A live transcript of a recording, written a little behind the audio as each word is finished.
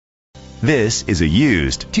This is a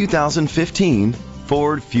used 2015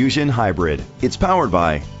 Ford Fusion Hybrid. It's powered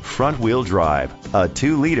by front-wheel drive, a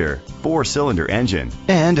 2-liter, 4-cylinder engine,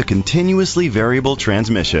 and a continuously variable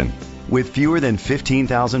transmission. With fewer than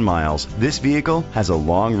 15,000 miles, this vehicle has a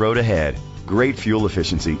long road ahead. Great fuel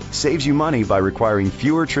efficiency saves you money by requiring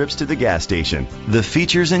fewer trips to the gas station. The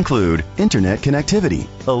features include internet connectivity,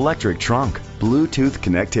 electric trunk, Bluetooth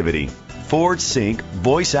connectivity, Ford Sync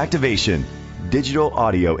voice activation, digital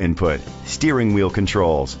audio input, steering wheel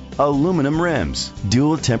controls, aluminum rims,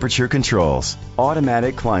 dual temperature controls,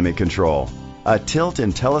 automatic climate control, a tilt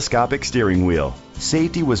and telescopic steering wheel.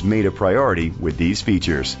 Safety was made a priority with these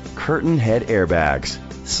features: curtain head airbags,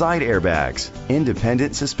 side airbags,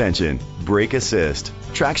 independent suspension, brake assist,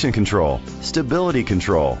 traction control, stability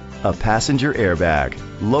control, a passenger airbag,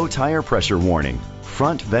 low tire pressure warning,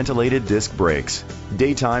 front ventilated disc brakes,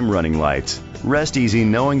 daytime running lights. Rest easy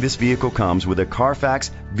knowing this vehicle comes with a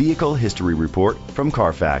Carfax Vehicle History Report from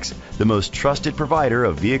Carfax, the most trusted provider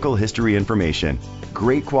of vehicle history information.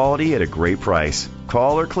 Great quality at a great price.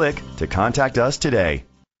 Call or click to contact us today.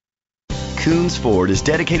 Koons Ford is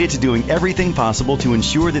dedicated to doing everything possible to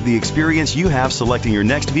ensure that the experience you have selecting your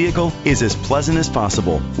next vehicle is as pleasant as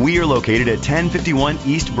possible. We are located at 1051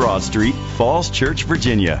 East Broad Street, Falls Church,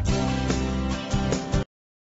 Virginia.